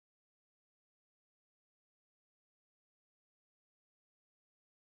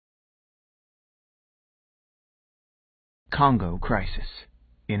Congo crisis,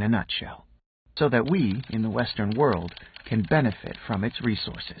 in a nutshell, so that we, in the Western world, can benefit from its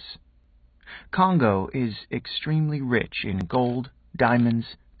resources. Congo is extremely rich in gold,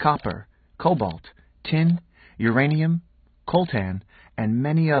 diamonds, copper, cobalt, tin, uranium, coltan, and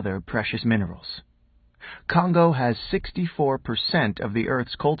many other precious minerals. Congo has 64% of the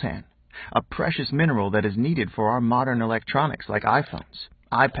Earth's coltan, a precious mineral that is needed for our modern electronics like iPhones,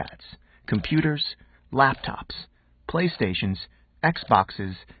 iPads, computers, laptops, PlayStations,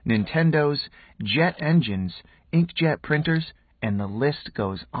 Xboxes, Nintendos, jet engines, inkjet printers, and the list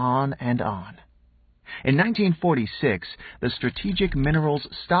goes on and on. In 1946, the Strategic Minerals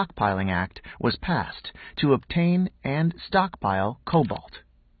Stockpiling Act was passed to obtain and stockpile cobalt.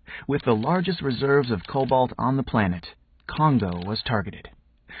 With the largest reserves of cobalt on the planet, Congo was targeted.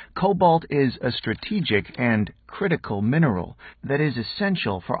 Cobalt is a strategic and critical mineral that is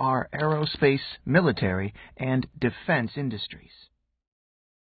essential for our aerospace, military, and defense industries.